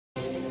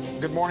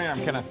Good morning,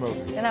 I'm Kenneth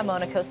Moton. And I'm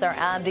Mona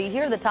Kosar-Abdi.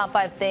 Here are the top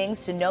 5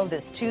 things to know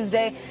this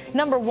Tuesday.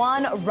 Number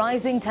 1,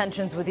 rising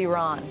tensions with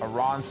Iran.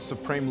 Iran's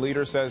supreme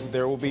leader says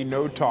there will be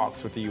no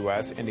talks with the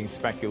U.S., ending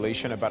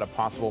speculation about a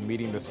possible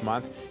meeting this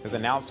month. His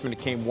announcement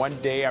came one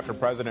day after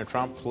President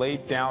Trump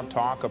played down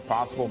talk of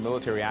possible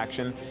military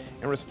action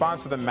in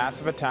response to the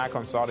massive attack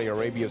on Saudi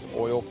Arabia's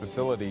oil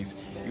facilities.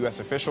 U.S.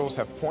 officials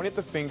have pointed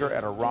the finger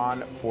at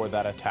Iran for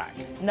that attack.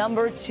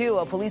 Number 2,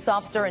 a police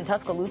officer in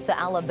Tuscaloosa,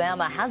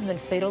 Alabama, has been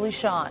fatally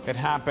shot. It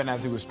happened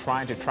as he was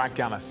trying to track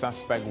down a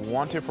suspect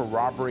wanted for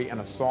robbery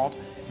and assault.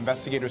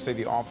 Investigators say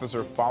the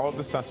officer followed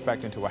the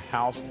suspect into a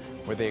house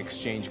where they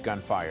exchanged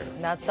gunfire.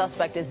 That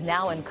suspect is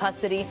now in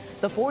custody.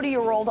 The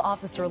 40-year-old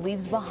officer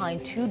leaves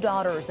behind 2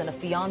 daughters and a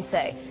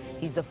fiancé.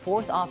 He's the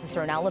 4th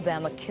officer in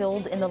Alabama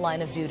killed in the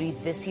line of duty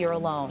this year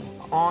alone.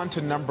 On to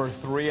number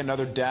 3,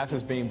 another death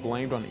is being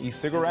blamed on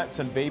e-cigarettes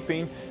and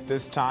vaping.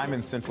 This time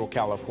in Central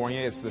California,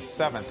 it's the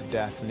 7th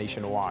death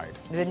nationwide.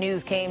 The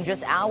news came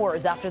just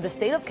hours after the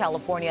state of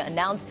California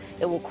announced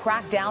it will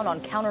crack down on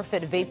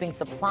counterfeit vaping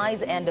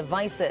supplies and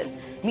devices.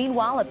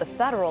 Meanwhile, at the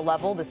federal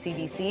level, the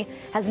CDC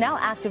has now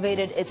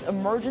activated its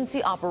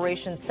Emergency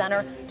Operations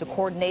Center to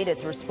coordinate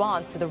its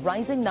response to the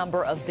rising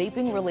number of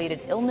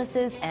vaping-related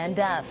illnesses and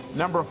deaths.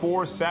 Number 4,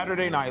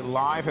 Saturday Night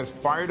Live has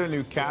fired a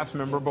new cast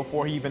member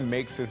before he even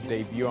makes his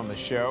debut on the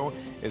show,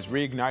 is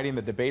reigniting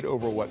the debate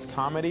over what's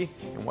comedy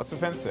and what's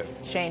offensive.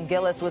 Shane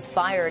Gillis was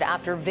fired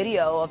after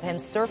video of him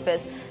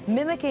surfaced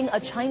mimicking a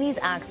Chinese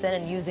accent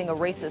and using a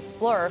racist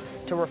slur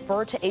to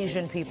refer to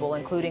Asian people,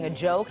 including a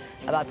joke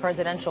about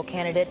presidential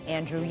candidate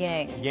Andrew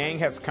Yang. Yang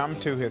has come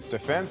to his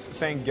defense,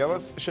 saying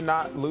Gillis should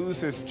not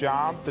lose his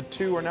job. The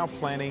two are now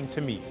planning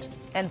to meet.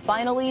 And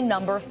finally,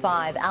 number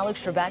 5,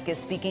 Alex Trebek is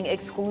speaking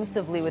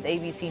exclusively with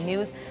ABC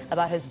News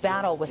about his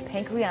battle with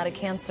pancreatic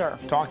cancer.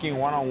 Talking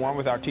one-on-one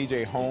with our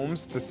TJ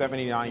Holmes, the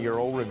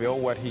 79-year-old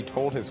revealed what he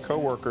told his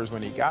coworkers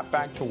when he got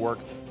back to work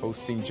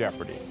hosting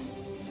Jeopardy.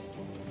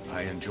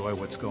 I enjoy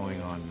what's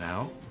going on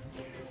now.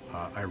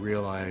 I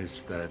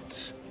realize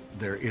that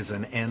there is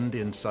an end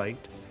in sight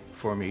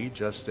for me,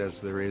 just as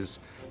there is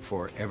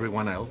for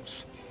everyone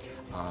else.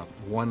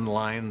 One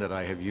line that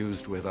I have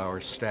used with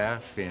our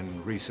staff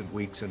in recent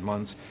weeks and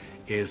months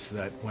is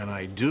that when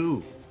I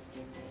do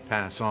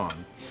pass on,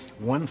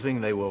 one thing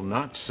they will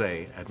not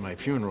say at my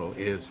funeral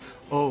is,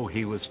 "Oh,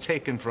 he was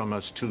taken from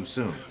us too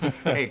soon."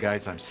 Hey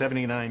guys, I'm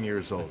 79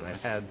 years old.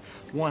 I've had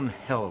one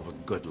hell of a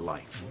good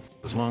life.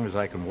 As long as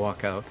I can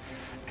walk out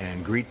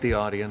and greet the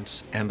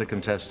audience and the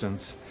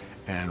contestants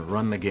and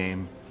run the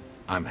game,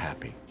 I'm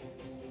happy.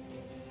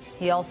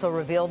 He also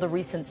revealed a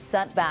recent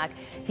setback.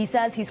 He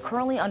says he's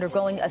currently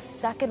undergoing a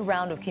 2nd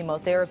round of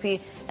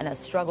chemotherapy and has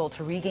struggled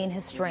to regain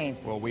his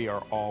strength. Well, we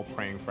are all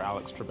praying for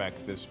Alex Trebek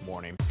this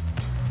morning.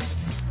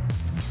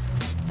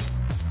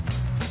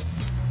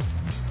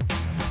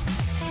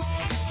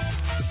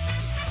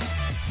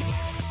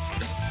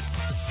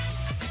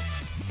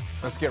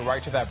 Let's get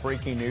right to that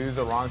breaking news.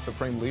 Iran's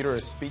supreme leader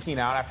is speaking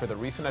out after the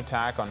recent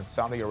attack on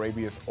Saudi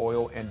Arabia's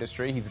oil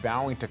industry. He's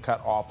vowing to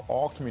cut off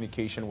all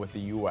communication with the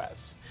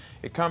U.S.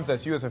 It comes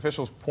as U.S.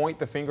 officials point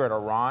the finger at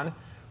Iran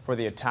for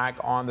the attack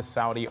on the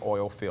Saudi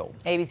oil field.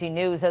 ABC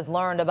News has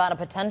learned about a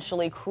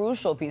potentially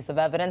crucial piece of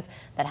evidence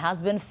that has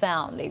been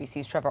found.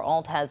 ABC's Trevor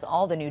Ault has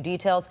all the new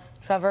details.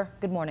 Trevor,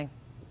 good morning.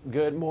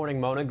 Good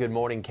morning, Mona. Good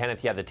morning,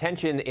 Kenneth. Yeah, the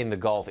tension in the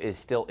Gulf is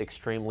still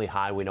extremely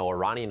high. We know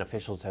Iranian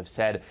officials have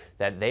said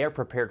that they are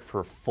prepared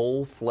for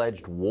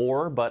full-fledged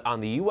war. But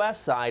on the U.S.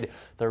 side,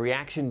 the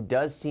reaction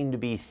does seem to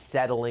be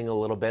settling a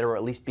little bit, or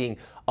at least being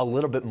a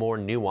little bit more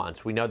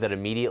nuanced. We know that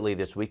immediately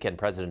this weekend,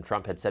 President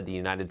Trump had said the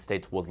United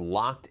States was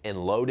locked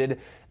and loaded.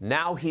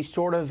 Now he's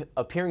sort of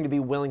appearing to be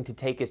willing to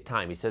take his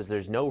time. He says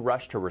there's no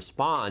rush to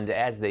respond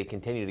as they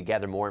continue to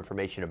gather more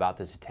information about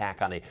this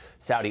attack on a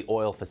Saudi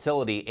oil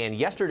facility. And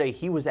yesterday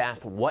he was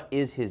asked what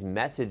is his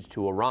message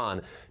to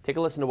Iran. Take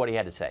a listen to what he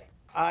had to say.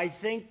 I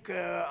think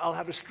I'll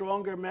have a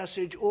stronger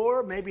message,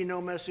 or maybe no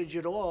message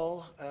at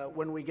all,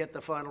 when we get the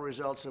final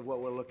results of what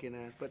we're looking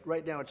at. But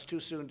right now, it's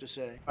too soon to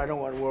say. I don't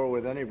want war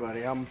with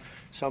anybody. I'm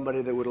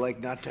somebody that would like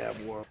not to have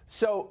war.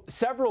 So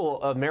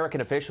several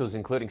American officials,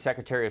 including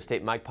Secretary of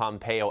State Mike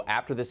Pompeo,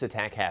 after this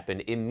attack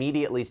happened,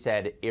 immediately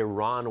said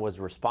Iran was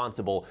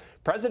responsible.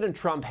 President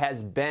Trump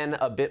has been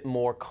a bit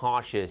more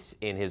cautious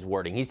in his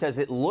wording. He says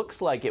it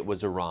looks like it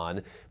was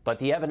Iran, but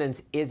the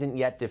evidence isn't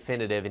yet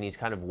definitive, and he's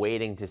kind of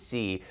waiting to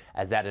see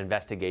as that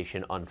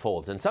investigation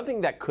unfolds. And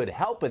something that could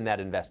help in that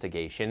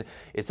investigation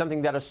is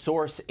something that a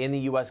source in the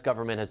U.S.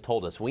 government has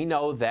told us. We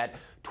know that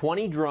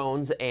 20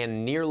 drones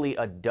and nearly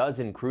a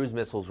dozen cruise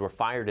missiles were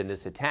fired in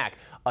this attack.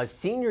 A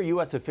senior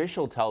U.S.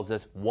 official tells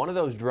us one of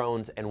those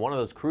drones and one of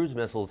those cruise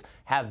missiles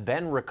have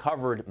been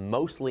recovered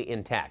mostly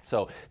intact.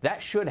 So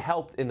that should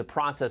help in the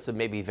process of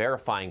maybe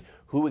verifying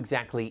who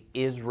exactly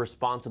is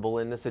responsible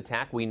in this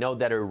attack. We know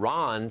that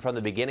Iran from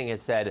the beginning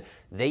has said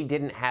they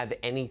didn't have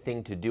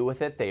anything to do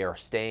with it. They are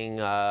staying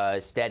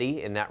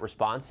steady in that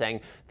response,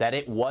 saying that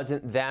it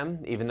wasn't them,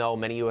 even though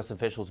many U.S.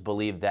 officials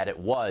believe that it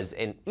was.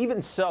 And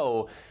even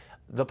so,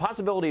 The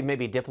possibility of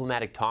maybe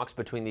diplomatic talks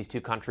between these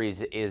two countries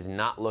is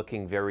not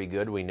looking very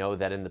good. We know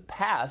that in the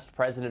past,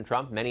 President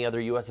Trump, many other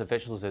U.S.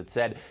 officials had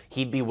said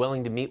he'd be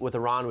willing to meet with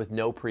Iran with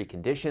no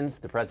preconditions.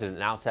 The president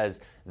now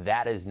says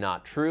that is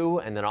not true.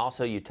 And then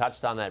also you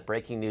touched on that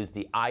breaking news,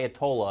 the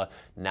Ayatollah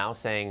now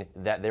saying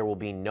that there will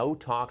be no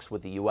talks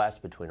with the U.S.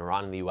 between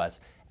Iran and the U.S.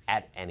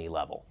 at any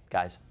level.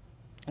 Guys.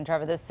 And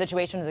Trevor, this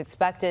situation is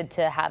expected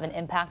to have an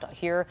impact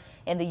here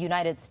in the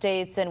United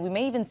States, and we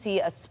may even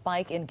see a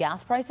spike in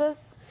gas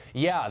prices.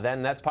 Yeah,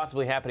 then that's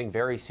possibly happening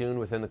very soon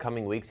within the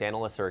coming weeks.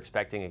 Analysts are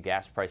expecting a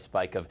gas price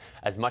spike of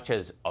as much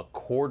as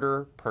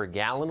 $0.25 per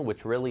gallon,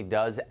 which really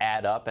does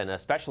add up. And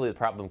especially the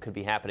problem could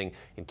be happening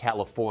in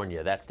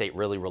California. That state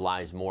really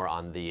relies more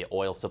on the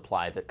oil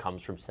supply that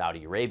comes from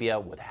Saudi Arabia.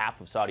 With half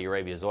of Saudi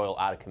Arabia's oil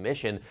out of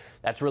commission,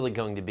 that's really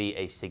going to be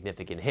a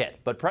significant hit.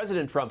 But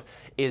President Trump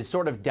is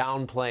sort of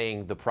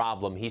downplaying the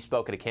problem. He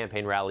spoke at a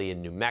campaign rally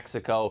in New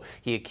Mexico.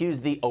 He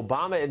accused the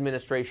Obama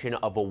administration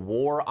of a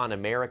war on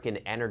American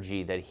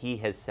energy that he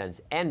has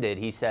since ended.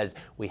 He says,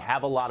 we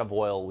have a lot of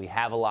oil, we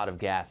have a lot of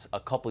gas. A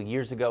couple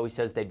years ago, he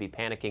says they'd be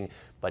panicking,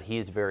 but he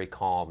is very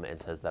calm and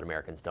says that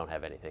Americans don't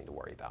have anything to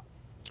worry about.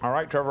 All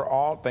right, Trevor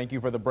Ault, thank you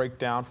for the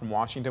breakdown from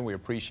Washington. We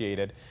appreciate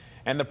it.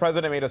 And the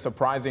president made a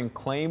surprising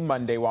claim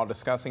Monday while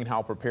discussing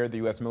how prepared the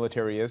U.S.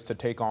 military is to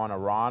take on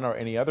Iran or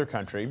any other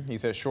country. He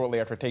says shortly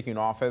after taking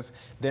office,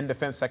 then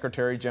Defense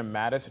Secretary Jim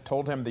Mattis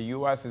told him the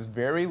U.S. is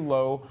very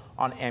low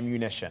on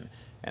ammunition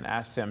and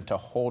asked him to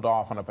hold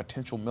off on a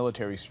potential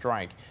military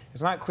strike.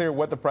 It's not clear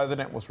what the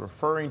president was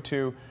referring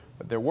to,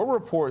 but there were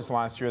reports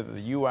last year that the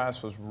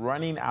U.S. was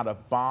running out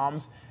of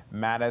bombs.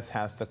 Mattis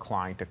has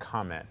declined to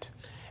comment.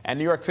 And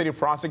New York City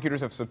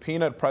prosecutors have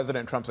subpoenaed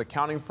President Trump's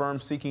accounting firm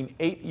seeking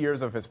 8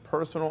 years of his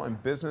personal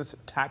and business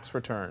tax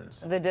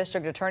returns. The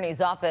district attorney's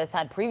office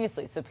had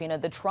previously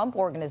subpoenaed the Trump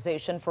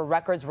Organization for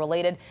records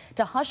related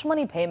to hush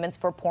money payments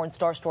for porn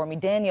star Stormy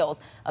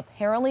Daniels,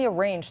 apparently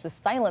arranged to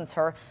silence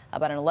her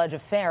about an alleged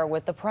affair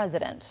with the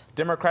president.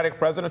 Democratic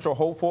presidential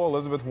hopeful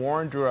Elizabeth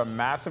Warren drew a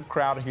massive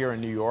crowd here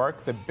in New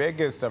York, the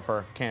biggest of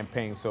her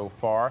campaign so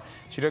far.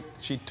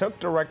 She took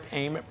direct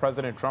aim at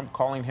President Trump,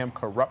 calling him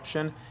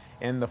corruption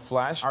in the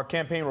flesh. Our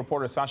campaign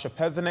reporter Sasha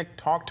Pezenik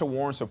talked to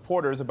Warren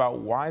supporters about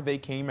why they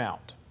came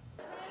out.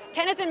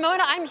 Kenneth and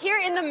Mona, I'm here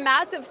in the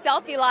massive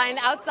selfie line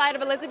outside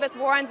of Elizabeth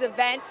Warren's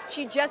event.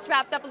 She just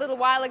wrapped up a little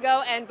while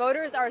ago, and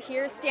voters are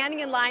here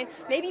standing in line,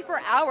 maybe for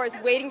hours,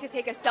 waiting to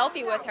take a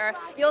selfie with her.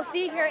 You'll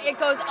see here it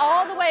goes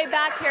all the way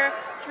back here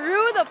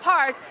through the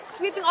park,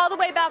 sweeping all the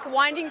way back,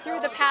 winding through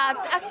the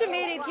paths.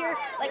 Estimated here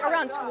like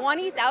around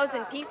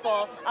 20,000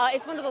 people.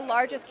 It's one of the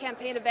largest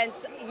campaign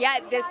events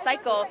yet this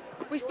cycle.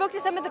 We spoke to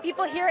some of the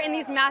people here in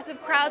these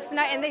massive crowds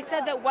tonight, and they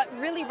said that what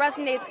really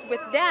resonates with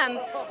them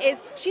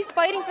is she's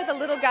fighting for the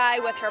little guy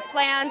with her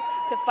plans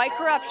to fight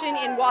corruption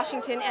in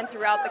Washington and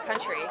throughout the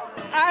country.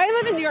 I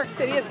live in New York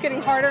City. It's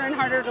getting harder and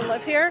harder to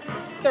live here.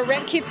 The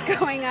rent keeps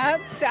going up.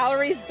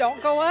 Salaries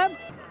don't go up.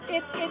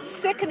 It's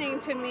sickening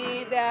to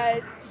me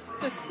that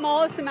the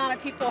smallest amount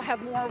of people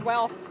have more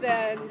wealth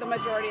than the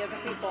majority of the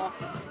people.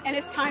 And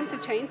it's time to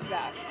change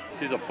that.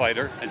 She's a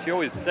fighter, and she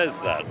always says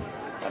that.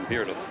 I'm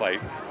here to fight.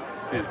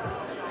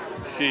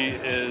 She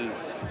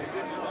is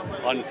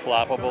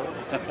unflappable.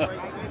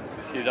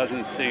 She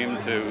doesn't seem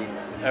to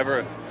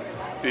ever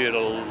be at a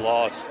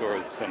loss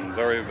for some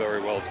very,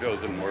 very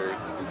well-chosen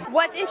words.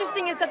 What's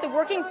interesting is that the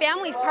Working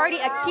Families Party,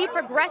 a key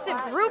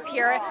progressive group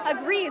here,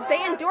 agrees.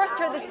 They endorsed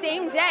her the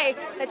same day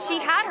that she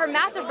had her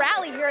massive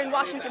rally here in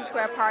Washington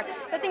Square Park.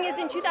 The thing is,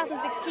 in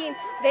 2016,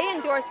 they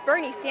endorsed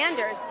Bernie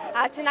Sanders.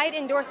 Tonight,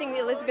 endorsing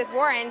Elizabeth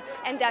Warren,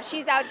 and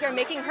she's out here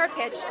making her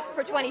pitch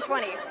for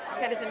 2020.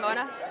 Kenneth and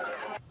Mona.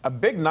 A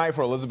big night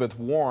for Elizabeth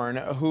Warren,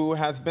 who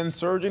has been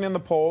surging in the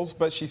polls,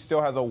 but she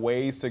still has a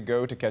ways to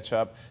go to catch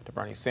up to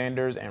Bernie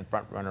Sanders and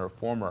frontrunner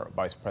former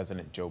Vice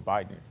President Joe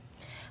Biden.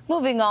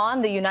 Moving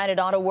on, the United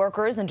Auto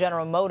Workers and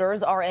General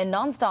Motors are in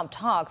nonstop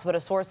talks, but a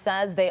source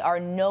says they are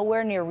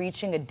nowhere near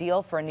reaching a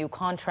deal for a new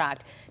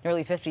contract.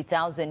 Nearly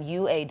 50,000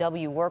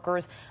 UAW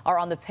workers are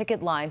on the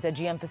picket lines at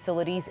GM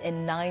facilities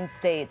in 9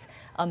 states.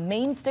 A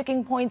main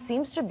sticking point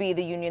seems to be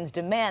the union's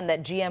demand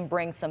that GM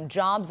bring some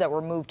jobs that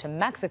were moved to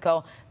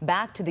Mexico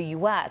back to the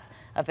U.S.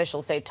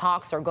 Officials say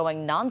talks are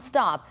going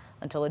nonstop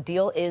until a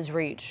deal is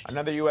reached.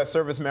 Another U.S.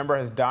 service member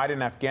has died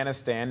in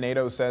Afghanistan.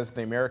 NATO says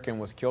the American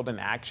was killed in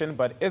action,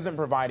 but isn't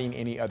providing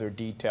any other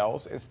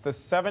details. It's the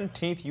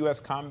 17th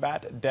U.S.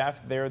 combat death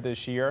there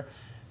this year.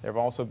 There have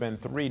also been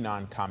 3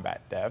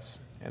 non-combat deaths.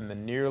 In the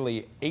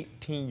nearly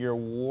 18-year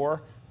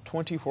war,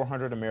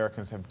 2,400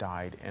 Americans have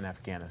died in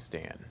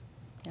Afghanistan.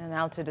 And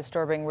now to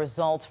disturbing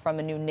results from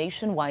a new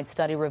nationwide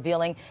study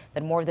revealing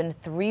that more than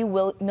 3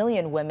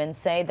 million women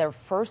say their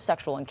first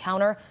sexual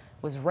encounter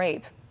was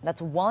rape.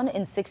 That's 1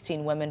 in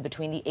 16 women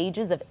between the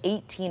ages of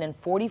 18 and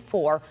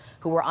 44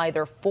 who were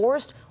either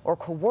forced or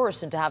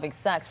coerced into having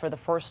sex for the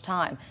first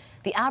time.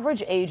 The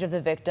average age of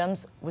the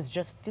victims was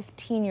just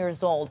 15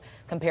 years old,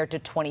 compared to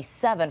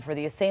 27 for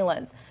the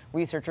assailants.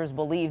 Researchers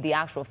believe the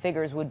actual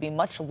figures would be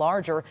much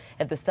larger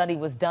if the study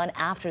was done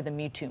after the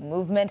Me Too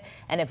movement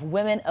and if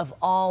women of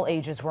all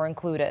ages were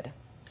included.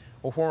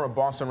 Well, former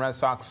Boston Red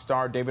Sox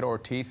star David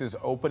Ortiz is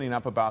opening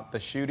up about the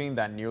shooting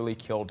that nearly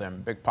killed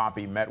him. Big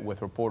Papi met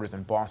with reporters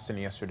in Boston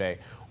yesterday.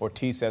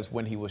 Ortiz says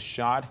when he was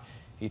shot,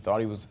 he thought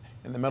he was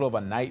in the middle of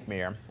a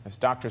nightmare. As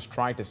doctors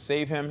tried to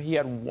save him, he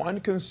had one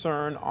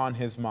concern on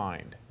his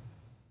mind.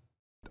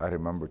 I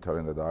remember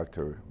telling the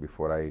doctor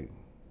before they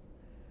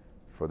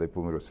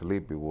put me to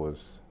sleep, it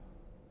was,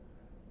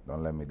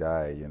 don't let me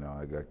die,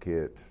 I got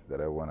kids that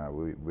I want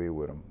to be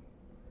with them.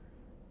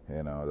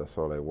 That's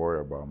all I worry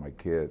about, my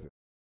kids.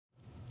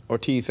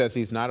 Ortiz says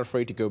he's not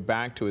afraid to go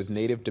back to his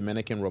native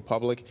Dominican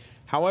Republic.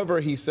 However,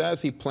 he says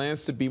he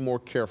plans to be more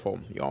careful.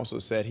 He also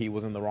said he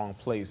was in the wrong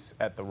place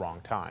at the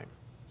wrong time.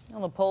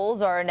 Well, the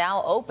polls are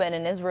now open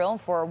in Israel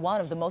for one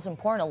of the most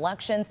important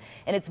elections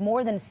in its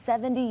more than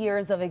 70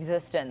 years of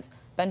existence.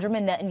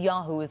 Benjamin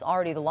Netanyahu is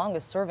already the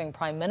longest-serving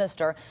prime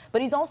minister,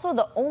 but he's also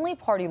the only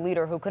party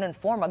leader who couldn't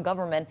form a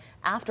government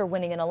after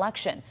winning an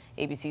election.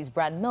 ABC's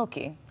Brad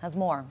Milkey has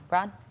more.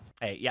 Brad?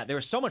 Hey, yeah, there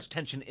is so much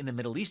tension in the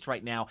Middle East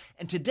right now,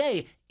 and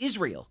today,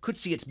 Israel could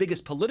see its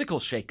biggest political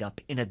shakeup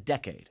in a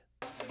decade.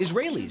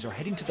 Israelis are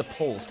heading to the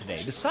polls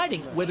today,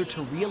 deciding whether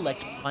to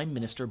re-elect Prime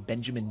Minister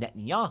Benjamin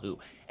Netanyahu.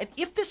 And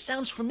if this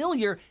sounds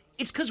familiar,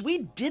 it's because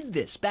we did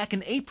this back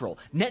in April.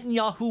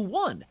 Netanyahu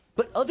won,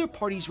 but other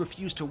parties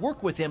refused to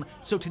work with him,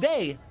 so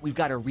today, we've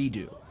got a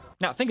redo.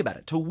 Now, think about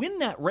it. To win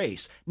that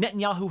race,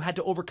 Netanyahu had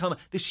to overcome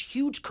this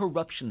huge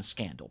corruption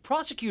scandal.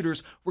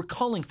 Prosecutors were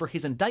calling for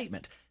his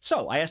indictment.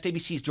 So I asked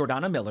ABC's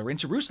Jordana Miller in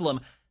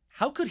Jerusalem,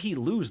 how could he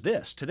lose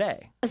this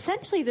today?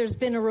 Essentially, there's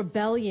been a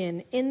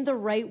rebellion in the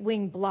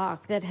right-wing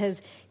bloc that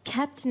has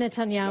kept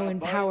Netanyahu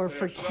in power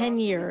for 10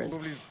 years.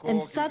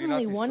 And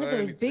suddenly, one of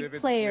those big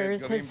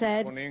players has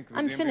said,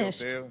 I'm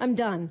finished. I'm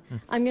done.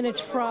 I'm going to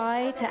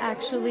try to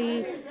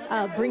actually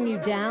bring you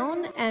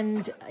down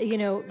and,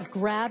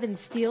 grab and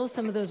steal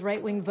some of those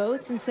right-wing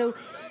votes. And so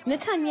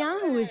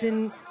Netanyahu is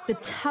in the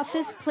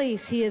toughest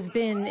place he has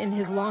been in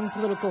his long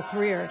political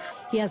career.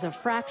 He has a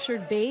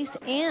fractured base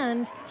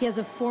and he has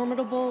a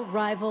formidable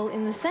rival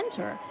in the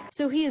center.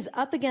 So he is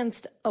up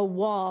against a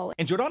wall.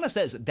 And Jordana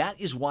says that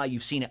is why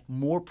you've seen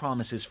more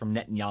promises from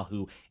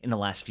Netanyahu in the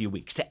last few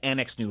weeks to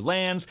annex new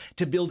lands,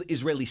 to build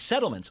Israeli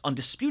settlements on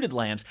disputed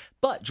lands.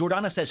 But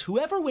Jordana says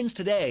whoever wins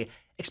today,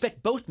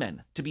 expect both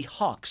men to be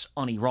hawks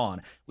on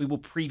Iran. We will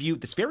preview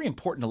this very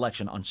important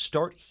election on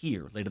Start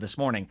Here later this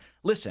morning.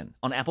 Listen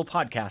on Apple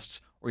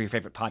Podcasts or your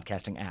favorite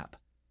podcasting app.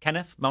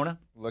 Kenneth, Mona?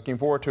 Looking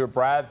forward to it,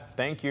 Brad.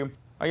 Thank you.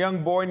 A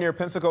young boy near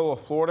Pensacola,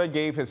 Florida,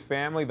 gave his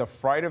family the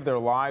fright of their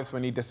lives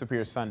when he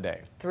disappeared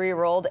Sunday.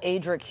 3-year-old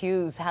Adric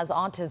Hughes has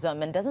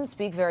autism and doesn't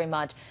speak very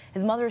much.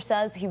 His mother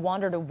says he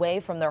wandered away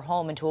from their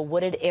home into a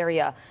wooded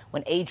area.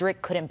 When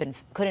Adric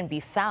couldn't be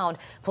found,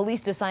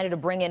 police decided to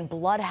bring in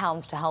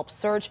bloodhounds to help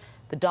search.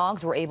 The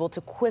dogs were able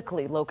to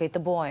quickly locate the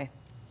boy.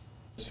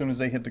 As soon as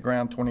they hit the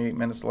ground, 28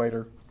 minutes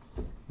later,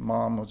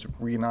 Mom was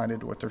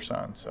reunited with her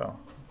son. So,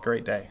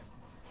 great day.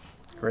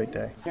 Great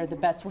day. They're the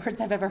best words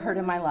I've ever heard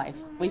in my life.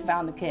 We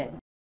found the kid.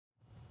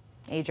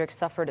 Adric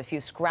suffered a few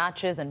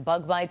scratches and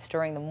bug bites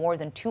during the more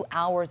than 2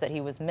 hours that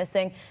he was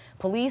missing.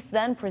 Police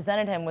then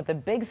presented him with a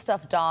big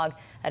stuffed dog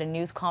at a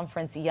news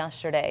conference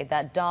yesterday.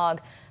 That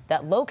dog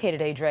that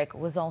located Adric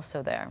was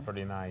also there.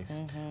 Pretty nice.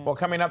 Well,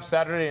 coming up,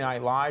 Saturday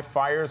Night Live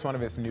fires one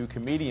of his new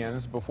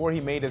comedians before he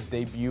made his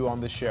debut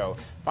on the show.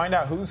 Find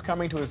out who's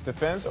coming to his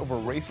defense over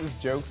racist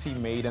jokes he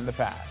made in the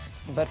past.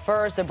 But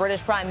first, the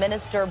British Prime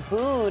Minister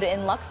booed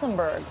in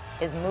Luxembourg.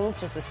 His move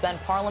to suspend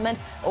Parliament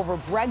over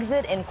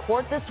Brexit in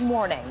court this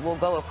morning. We'll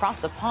go across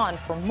the pond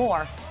for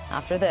more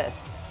after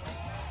this.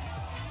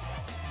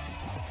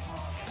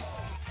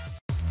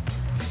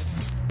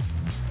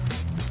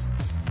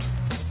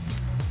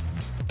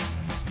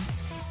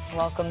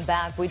 Welcome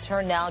back. We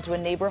turn now to a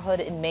neighborhood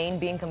in Maine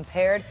being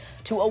compared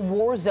to a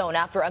war zone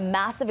after a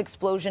massive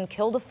explosion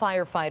killed a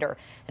firefighter.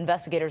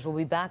 Investigators will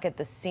be back at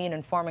the scene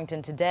in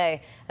Farmington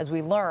today as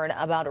we learn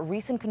about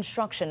recent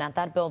construction at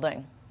that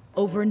building.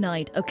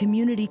 Overnight, a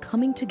community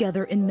coming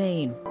together in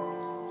Maine,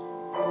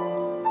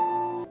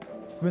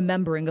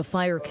 remembering a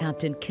fire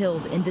captain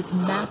killed in this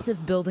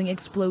massive building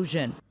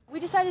explosion.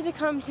 We decided to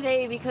come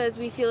today because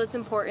we feel it's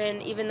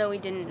important, even though we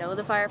didn't know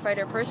the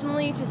firefighter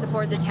personally, to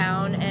support the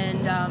town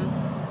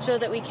and show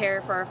that we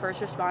care for our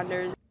first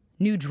responders.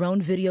 New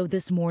drone video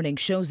this morning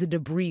shows the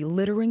debris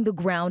littering the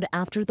ground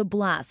after the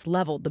blast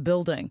leveled the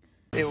building.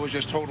 It was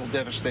just total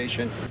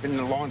devastation. Been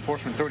in law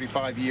enforcement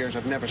 35 years.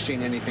 I've never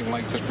seen anything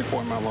like this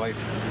before in my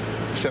life,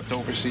 except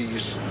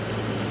overseas.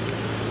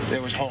 It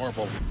was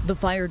horrible. The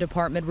fire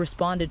department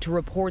responded to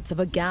reports of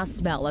a gas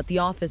smell at the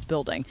office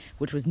building,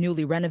 which was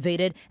newly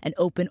renovated and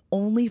open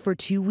only for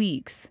 2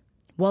 weeks.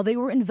 While they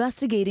were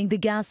investigating the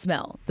gas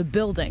smell, the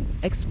building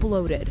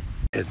exploded.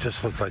 It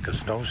just looked like a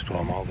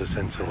snowstorm, all this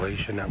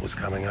insulation that was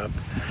coming up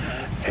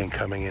and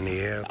coming in the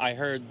air. I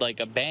heard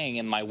like a bang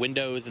and my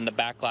windows and the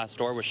back glass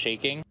door was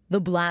shaking. The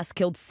blast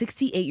killed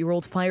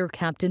 68-year-old fire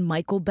captain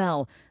Michael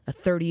Bell, a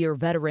 30-year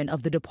veteran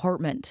of the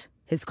department.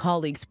 His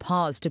colleagues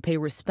paused to pay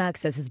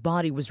respects as his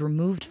body was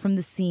removed from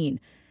the scene.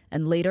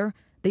 And later,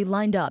 they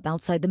lined up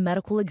outside the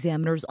medical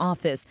examiner's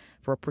office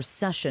for a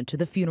procession to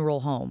the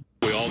funeral home.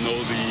 We all know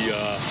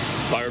the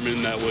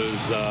fireman that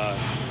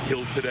was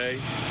killed today,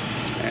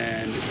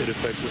 and it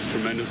affects us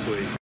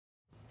tremendously.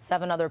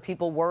 7 other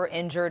people were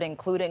injured,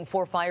 including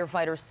 4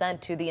 firefighters sent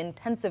to the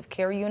intensive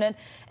care unit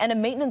and a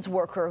maintenance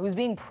worker who's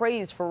being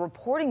praised for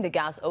reporting the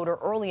gas odor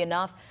early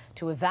enough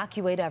to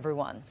evacuate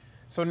everyone.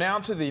 So now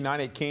to the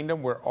United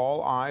Kingdom, where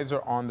all eyes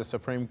are on the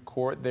Supreme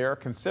Court there,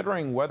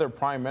 considering whether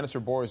Prime Minister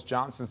Boris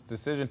Johnson's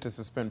decision to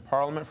suspend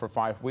Parliament for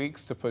 5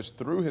 weeks to push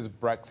through his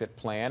Brexit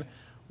plan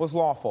was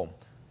lawful.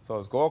 So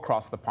let's go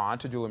across the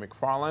pond to Julia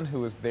McFarland,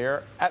 who is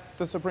there at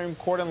the Supreme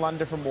Court in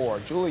London for more.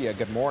 Julia,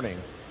 good morning.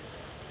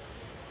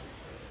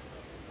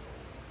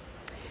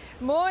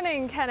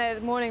 Morning,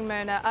 Kenneth. Morning,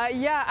 Mona.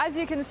 Yeah, as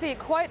you can see,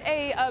 quite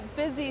a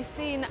busy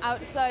scene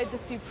outside the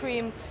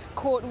Supreme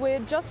Court. We're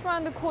just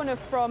around the corner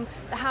from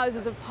the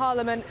Houses of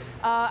Parliament,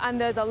 and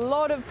there's a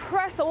lot of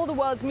press, all the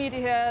world's media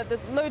here.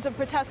 There's loads of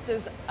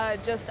protesters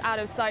just out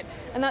of sight,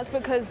 and that's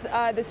because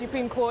the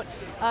Supreme Court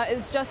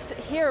is just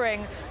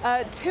hearing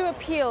 2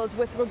 appeals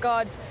with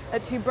regards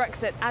to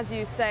Brexit, as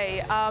you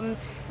say.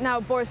 Now,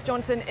 Boris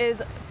Johnson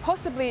is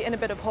possibly in a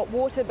bit of hot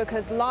water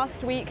because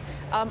last week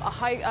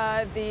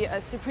the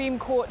Supreme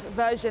Court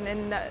version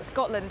in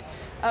Scotland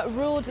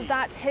ruled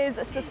that his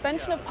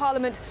suspension of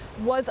Parliament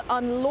was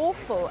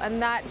unlawful and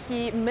that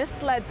he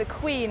misled the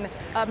Queen,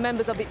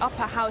 members of the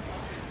upper house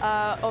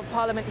of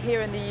Parliament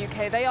here in the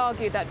UK. They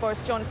argued that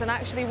Boris Johnson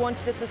actually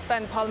wanted to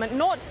suspend Parliament,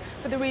 not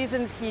for the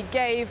reasons he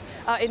gave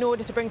in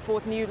order to bring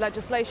forth new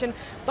legislation,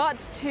 but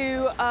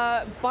to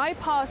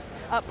bypass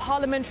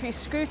parliamentary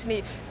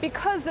scrutiny,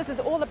 because this is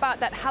all about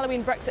that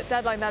Halloween Brexit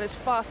deadline that is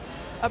fast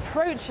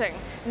approaching.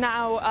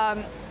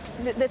 Now,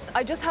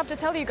 I just have to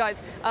tell you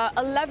guys,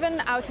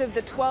 11 out of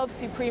the 12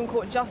 Supreme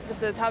Court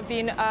justices have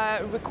been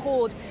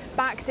recalled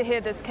back to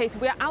hear this case.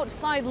 We're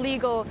outside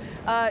legal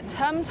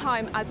term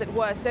time, as it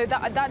were, so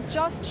that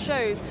just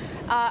shows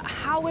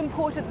how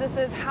important this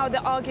is, how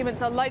the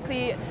arguments are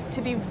likely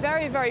to be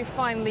very, very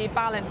finely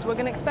balanced. We're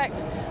going to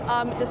expect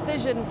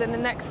decisions in the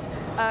next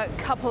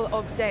couple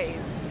of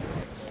days.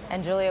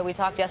 And Julia, we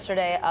talked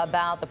yesterday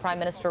about the Prime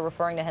Minister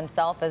referring to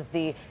himself as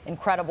the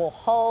Incredible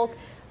Hulk.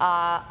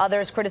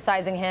 Others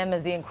criticizing him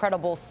as the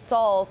Incredible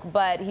Sulk,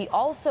 but he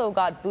also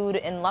got booed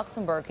in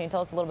Luxembourg. Can you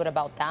tell us a little bit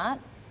about that?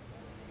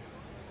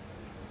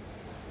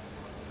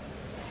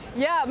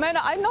 Yeah, Mona,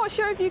 I'm not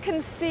sure if you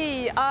can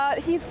see.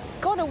 He's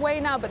gone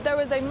away now, but there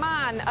was a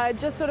man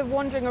just sort of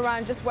wandering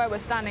around just where we're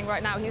standing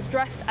right now. He's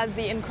dressed as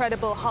the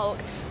Incredible Hulk,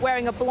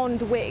 wearing a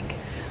blonde wig.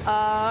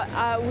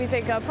 We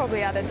think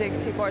probably at a dig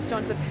to Boris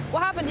Johnson.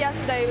 What happened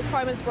yesterday was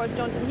Prime Minister Boris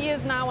Johnson. He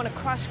is now on a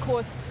crash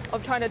course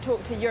of trying to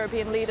talk to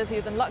European leaders. He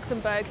was in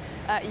Luxembourg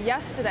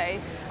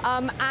yesterday,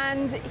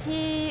 and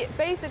he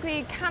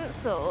basically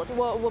cancelled,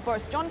 well,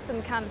 Boris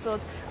Johnson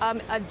cancelled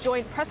a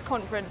joint press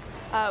conference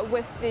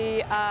with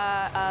the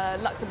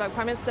Luxembourg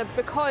Prime Minister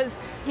because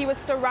he was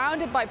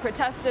surrounded by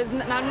protesters.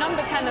 Now,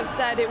 Number 10 have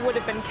said it would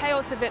have been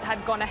chaos if it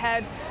had gone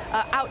ahead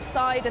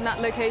outside in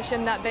that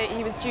location, that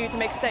he was due to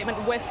make a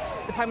statement with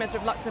the Prime Minister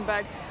of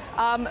Luxembourg.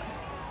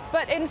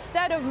 But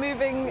instead of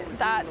moving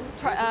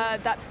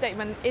that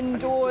statement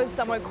indoors,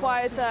 somewhere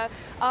quieter,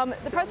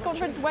 the press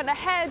conference went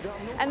ahead,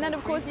 and then,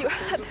 of course, you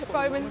had the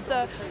Prime Minister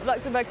of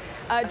Luxembourg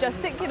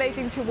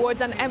gesticulating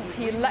towards an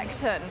empty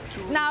lectern.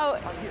 Now,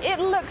 it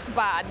looks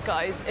bad,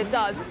 guys, it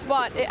does,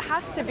 but it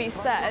has to be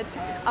said,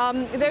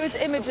 those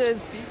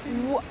images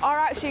are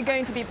actually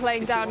going to be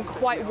playing down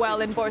quite well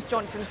in Boris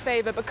Johnson's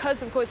favour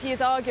because, of course, he is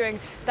arguing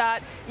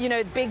that, you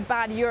know, big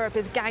bad Europe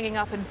is ganging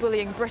up and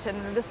bullying Britain,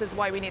 and this is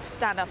why we need to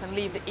stand up and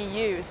leave the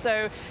EU.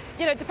 So,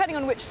 you know, depending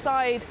on which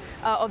side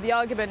of the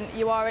argument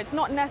you are, it's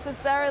not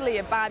necessarily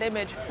a bad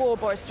image for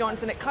Boris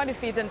Johnson. It kind of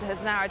feeds into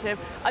his narrative.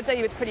 I'd say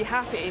he was pretty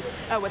happy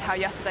with how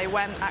yesterday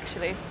went,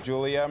 actually.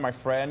 Julia, my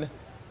friend,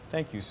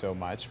 thank you so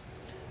much.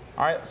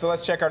 All right, so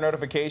let's check our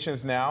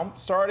notifications now,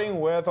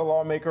 starting with a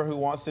lawmaker who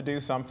wants to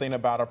do something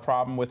about a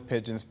problem with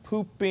pigeons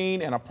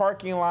pooping in a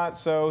parking lot.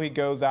 So he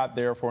goes out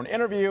there for an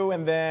interview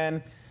and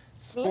then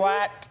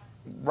splat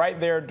right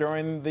there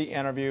during the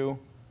interview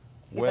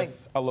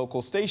with a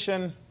local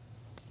station.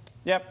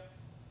 Yep,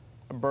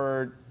 a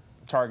bird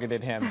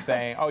targeted him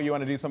saying, oh, you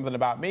want to do something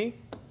about me?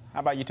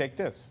 How about you take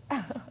this?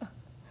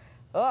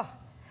 Ugh.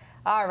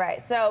 All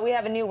right, so we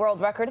have a new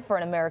world record for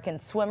an American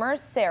swimmer,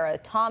 Sarah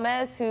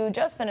Thomas, who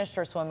just finished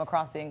her swim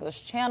across the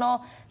English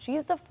Channel.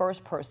 She's the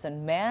first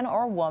person, man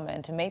or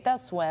woman, to make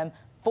that swim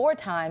 4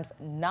 times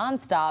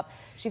nonstop.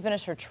 She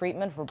finished her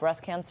treatment for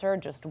breast cancer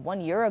just 1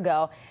 year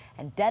ago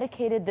and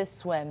dedicated this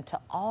swim to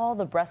all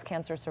the breast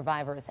cancer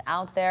survivors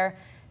out there.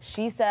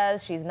 She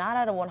says she's not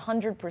at a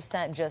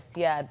 100% just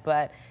yet,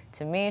 but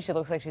to me, she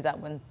looks like she's at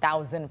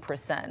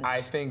 1,000%. I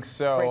think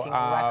so. Breaking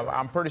records.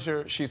 I'm pretty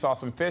sure she saw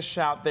some fish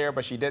out there,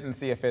 but she didn't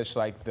see a fish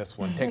like this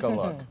one. Take a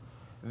look.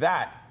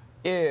 That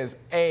is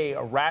a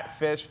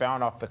ratfish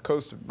found off the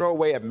coast of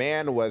Norway. A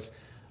man was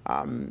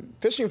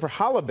fishing for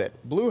halibut,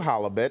 blue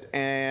halibut,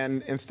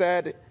 and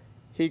instead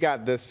he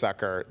got this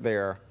sucker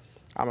there.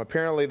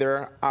 Apparently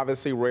they're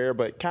obviously rare,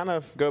 but kind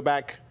of go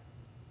back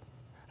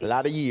a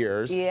lot of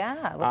years.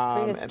 Yeah, it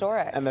looks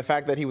prehistoric. And the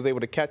fact that he was able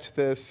to catch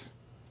this,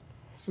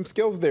 some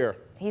skills there.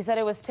 He said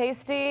it was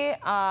tasty.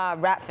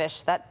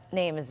 Ratfish, that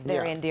name is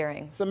very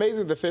endearing. It's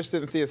amazing the fish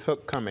didn't see his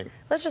hook coming.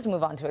 Let's just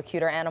move on to a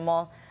cuter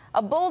animal.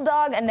 A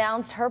bulldog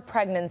announced her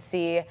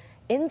pregnancy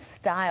in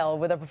style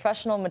with a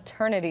professional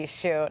maternity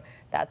shoot.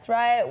 That's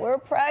right, we're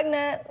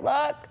pregnant,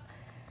 look.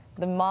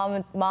 The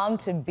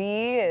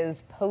mom-to-be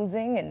is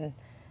posing and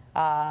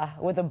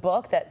with a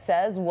book that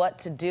says what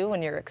to do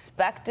when you're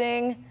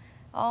expecting.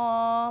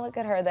 Oh, look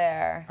at her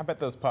there. I bet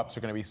those pups are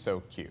going to be so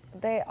cute.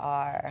 They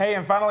are. Hey,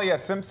 and finally, a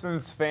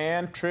Simpsons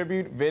fan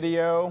tribute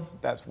video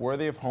that's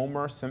worthy of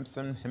Homer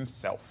Simpson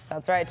himself.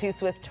 That's right. Two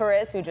Swiss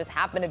tourists who just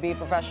happen to be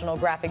professional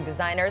graphic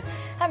designers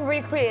have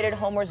recreated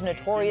Homer's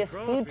notorious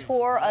food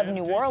tour of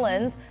New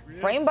Orleans,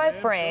 frame by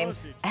frame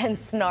and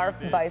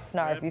snarf by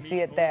snarf. You see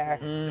it there.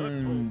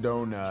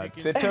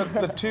 Donuts. It took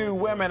the two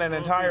women an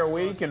entire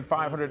week and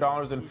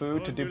 $500 in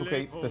food to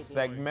duplicate the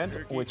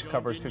segment, which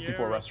covers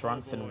 54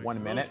 restaurants in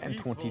 1 minute and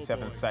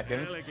 27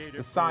 seconds.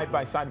 The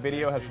side-by-side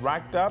video has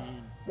racked up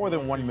more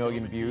than 1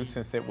 million views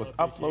since it was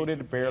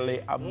uploaded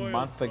barely a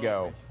month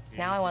ago.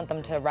 Now I want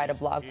them to write a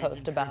blog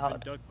post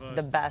about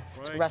the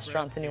best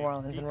restaurants in New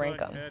Orleans and rank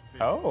them.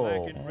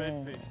 Oh.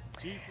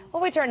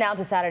 Well, we turn now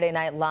to Saturday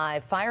Night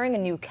Live, firing a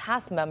new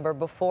cast member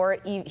before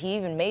he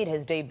even made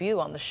his debut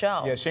on the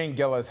show. Yeah, Shane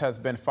Gillis has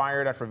been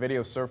fired after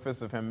video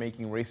surfaced of him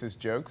making racist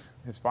jokes.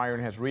 His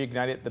firing has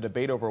reignited the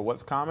debate over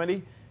what's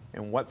comedy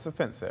and what's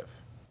offensive.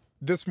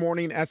 This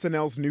morning,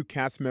 SNL's new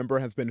cast member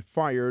has been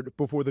fired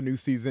before the new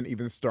season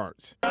even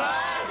starts.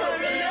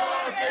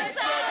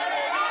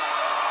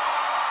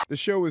 The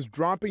show is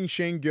dropping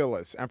Shane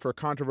Gillis after a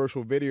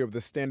controversial video of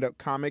the stand-up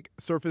comic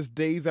surfaced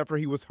days after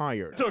he was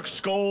hired. It took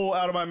skull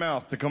out of my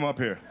mouth to come up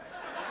here.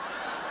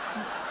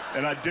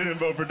 And I didn't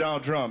vote for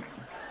Donald Trump.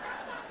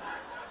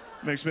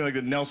 Makes me like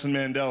the Nelson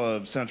Mandela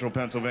of central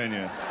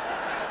Pennsylvania.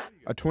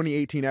 A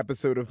 2018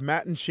 episode of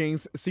Matt and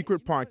Shane's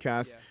Secret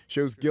Podcast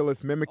shows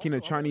Gillis mimicking a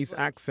Chinese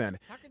accent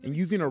and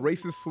using a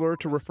racist slur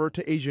to refer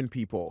to Asian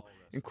people,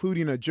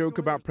 including a joke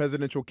about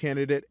presidential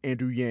candidate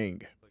Andrew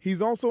Yang.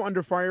 He's also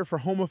under fire for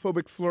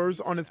homophobic slurs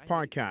on his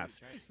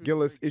podcast.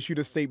 Gillis issued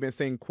a statement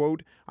saying,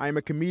 quote, "I am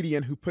a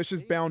comedian who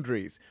pushes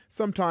boundaries.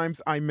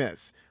 Sometimes I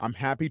miss. I'm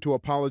happy to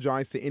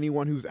apologize to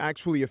anyone who's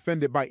actually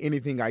offended by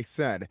anything I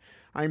said.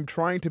 I'm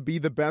trying to be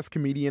the best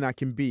comedian I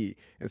can be,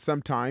 and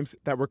sometimes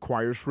that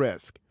requires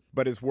risk."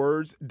 But his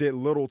words did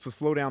little to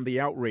slow down the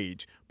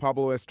outrage.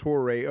 Pablo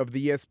Estorre of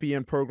the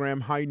ESPN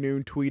program High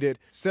Noon tweeted,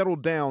 "Settle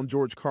down,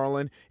 George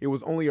Carlin. It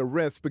was only a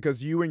risk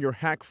because you and your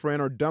hack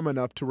friend are dumb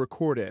enough to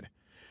record it."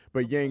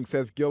 But Yang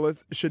says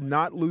Gillis should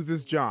not lose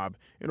his job,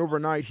 and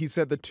overnight he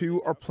said the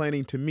two are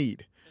planning to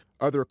meet.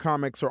 Other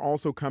comics are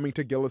also coming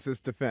to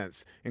Gillis's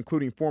defense,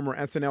 including former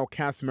SNL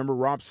cast member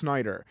Rob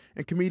Schneider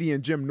and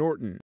comedian Jim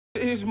Norton.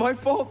 It's my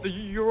fault that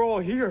you're all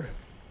here.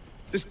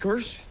 This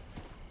curse,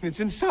 it's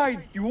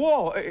inside you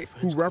all.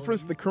 Who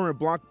referenced the current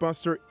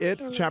blockbuster It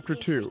Chapter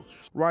 2,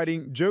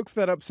 writing, "Jokes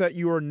that upset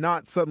you are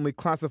not suddenly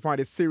classified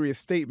as serious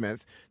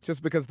statements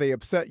just because they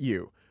upset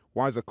you.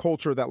 Why is a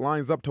culture that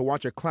lines up to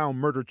watch a clown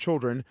murder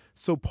children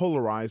so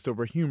polarized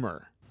over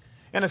humor?"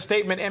 In a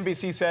statement,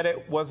 NBC said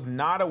it was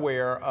not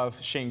aware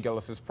of Shane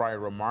Gillis's prior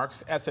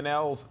remarks.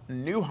 SNL's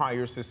new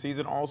hires this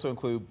season also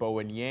include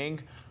Bowen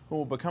Yang, who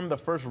will become the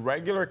first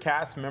regular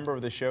cast member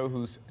of the show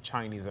who's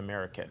Chinese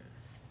American.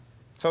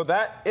 So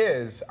that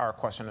is our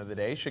question of the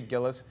day. Should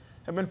Gillis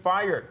have been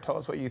fired? Tell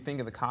us what you think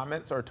in the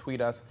comments or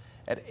tweet us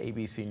at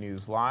ABC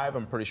News Live.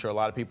 I'm pretty sure a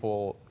lot of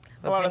people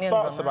have a lot of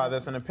thoughts about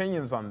this and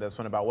opinions on this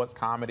one about what's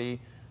comedy,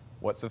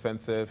 what's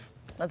offensive.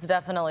 That's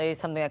definitely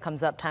something that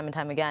comes up time and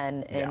time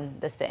again in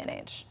this day and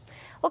age.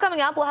 Well, coming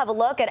up, we'll have a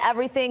look at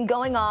everything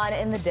going on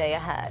in the day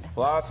ahead.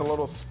 Plus, a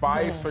little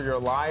spice for your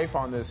life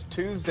on this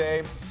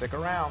Tuesday. Stick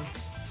around.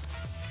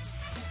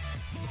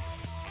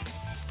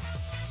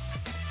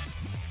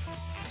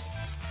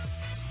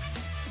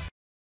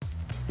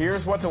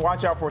 Here's what to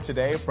watch out for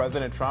today.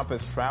 President Trump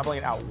is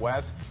traveling out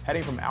west,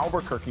 heading from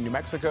Albuquerque, New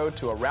Mexico,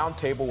 to a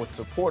roundtable with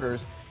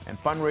supporters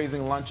and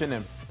fundraising luncheon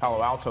in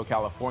Palo Alto,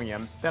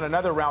 California, then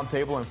another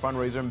roundtable and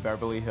fundraiser in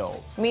Beverly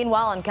Hills.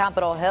 Meanwhile, on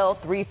Capitol Hill,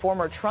 3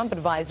 former Trump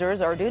advisors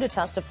are due to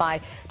testify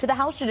to the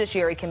House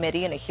Judiciary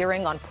Committee in a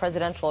hearing on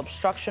presidential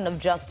obstruction of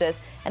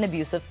justice and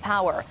abuse of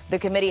power. The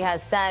committee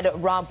has said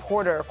Rob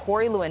Porter,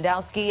 Corey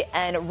Lewandowski,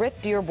 and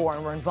Rick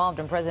Dearborn were involved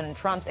in President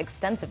Trump's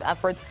extensive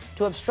efforts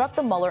to obstruct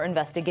the Mueller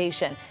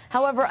investigation.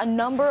 However, a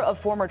number of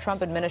former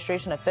Trump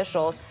administration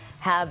officials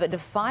have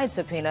defied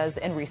subpoenas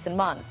in recent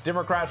months.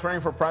 Democrats running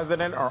for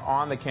president are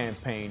on the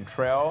campaign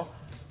trail.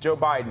 Joe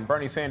Biden,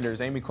 Bernie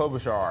Sanders, Amy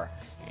Klobuchar,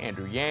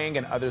 Andrew Yang,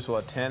 and others will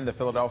attend the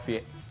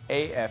Philadelphia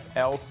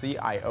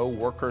AFL-CIO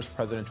Workers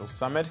Presidential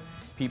Summit.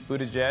 Pete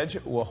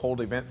Buttigieg will hold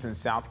events in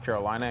South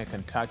Carolina and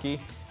Kentucky.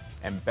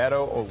 And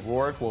Beto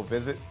O'Rourke will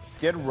visit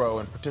Skid Row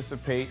and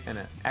participate in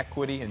an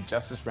equity and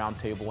justice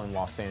roundtable in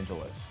Los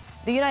Angeles.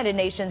 The United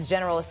Nations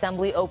General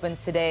Assembly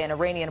opens today, and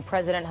Iranian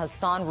President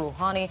Hassan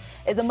Rouhani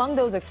is among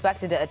those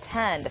expected to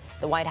attend.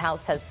 The White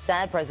House has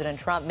said President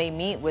Trump may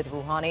meet with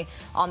Rouhani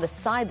on the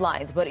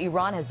sidelines, but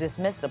Iran has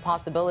dismissed the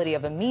possibility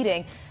of a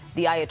meeting.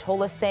 The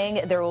Ayatollah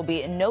saying there will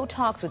be no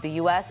talks with the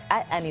U.S.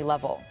 at any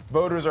level.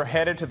 Voters are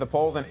headed to the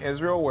polls in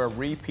Israel, where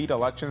repeat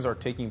elections are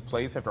taking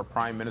place after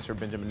Prime Minister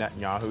Benjamin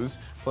Netanyahu's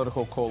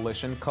political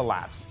coalition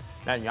collapsed.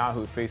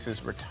 Netanyahu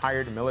faces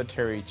retired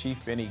military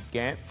chief Benny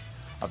Gantz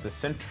of the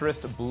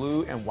centrist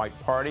Blue and White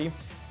Party.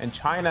 And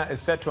China is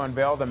set to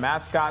unveil the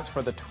mascots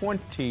for the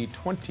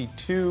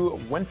 2022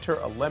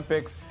 Winter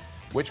Olympics,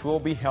 which will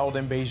be held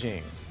in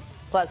Beijing.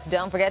 Plus,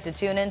 don't forget to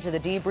tune in to The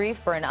Debrief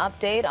for an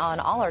update on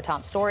all our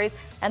top stories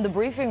and The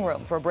Briefing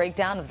Room for a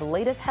breakdown of the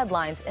latest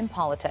headlines in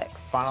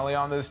politics. Finally,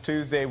 on this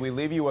Tuesday, we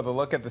leave you with a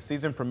look at the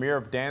season premiere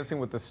of Dancing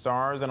with the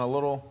Stars and a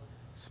little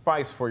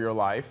spice for your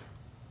life.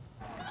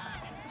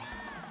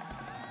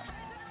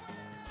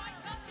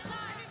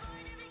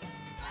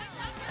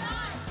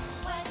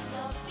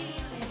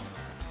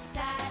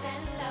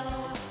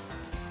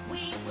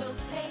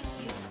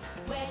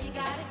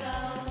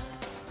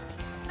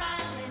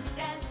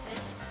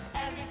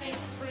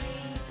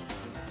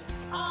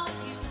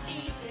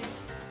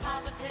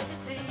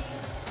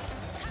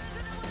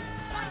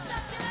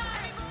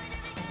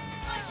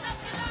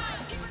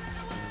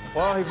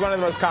 Well, he's one of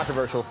the most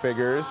controversial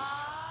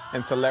figures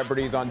and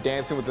celebrities on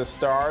Dancing with the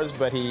Stars,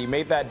 but he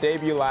made that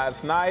debut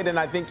last night, and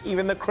I think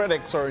even the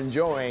critics are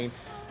enjoying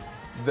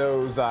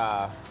those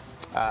lime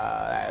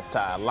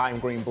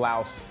green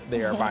blouse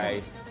there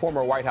by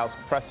former White House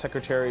Press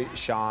Secretary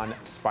Sean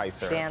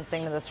Spicer.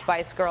 Dancing to the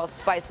Spice Girls,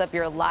 spice up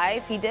your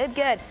life. He did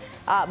get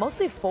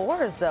mostly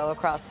 4s, though,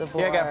 across the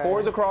board. Yeah, got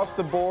 4s across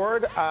the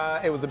board.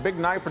 It was a big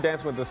night for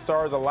Dancing with the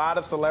Stars. A lot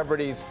of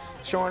celebrities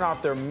showing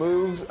off their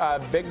moves.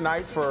 Big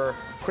night for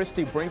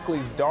Christy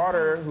Brinkley's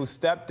daughter, who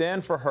stepped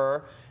in for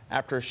her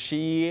after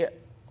she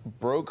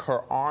broke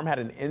her arm, had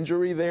an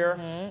injury there.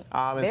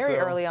 Very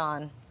early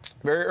on.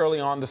 Very early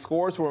on. The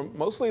scores were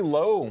mostly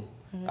low.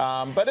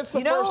 But it's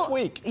the first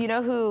week. You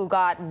know who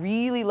got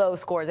really low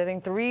scores? I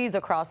think 3s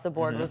across the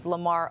board was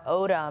Lamar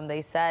Odom.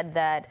 They said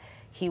that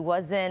he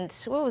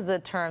wasn't, what was the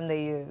term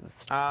they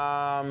used?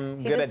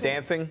 Good at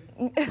dancing?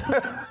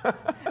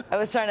 I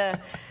was trying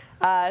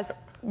to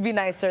be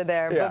nicer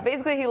there. Yeah. But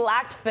basically he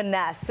lacked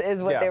finesse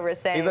is what they were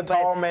saying. He's a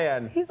tall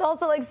man. He's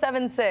also like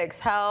 7'6".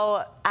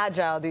 How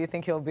agile do you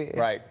think he'll be?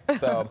 Right.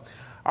 So,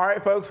 all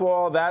right, folks.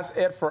 Well, that's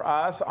it for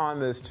us on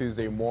this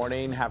Tuesday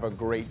morning. Have a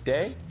great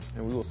day,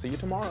 and we will see you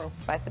tomorrow.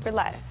 Spice up your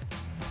life.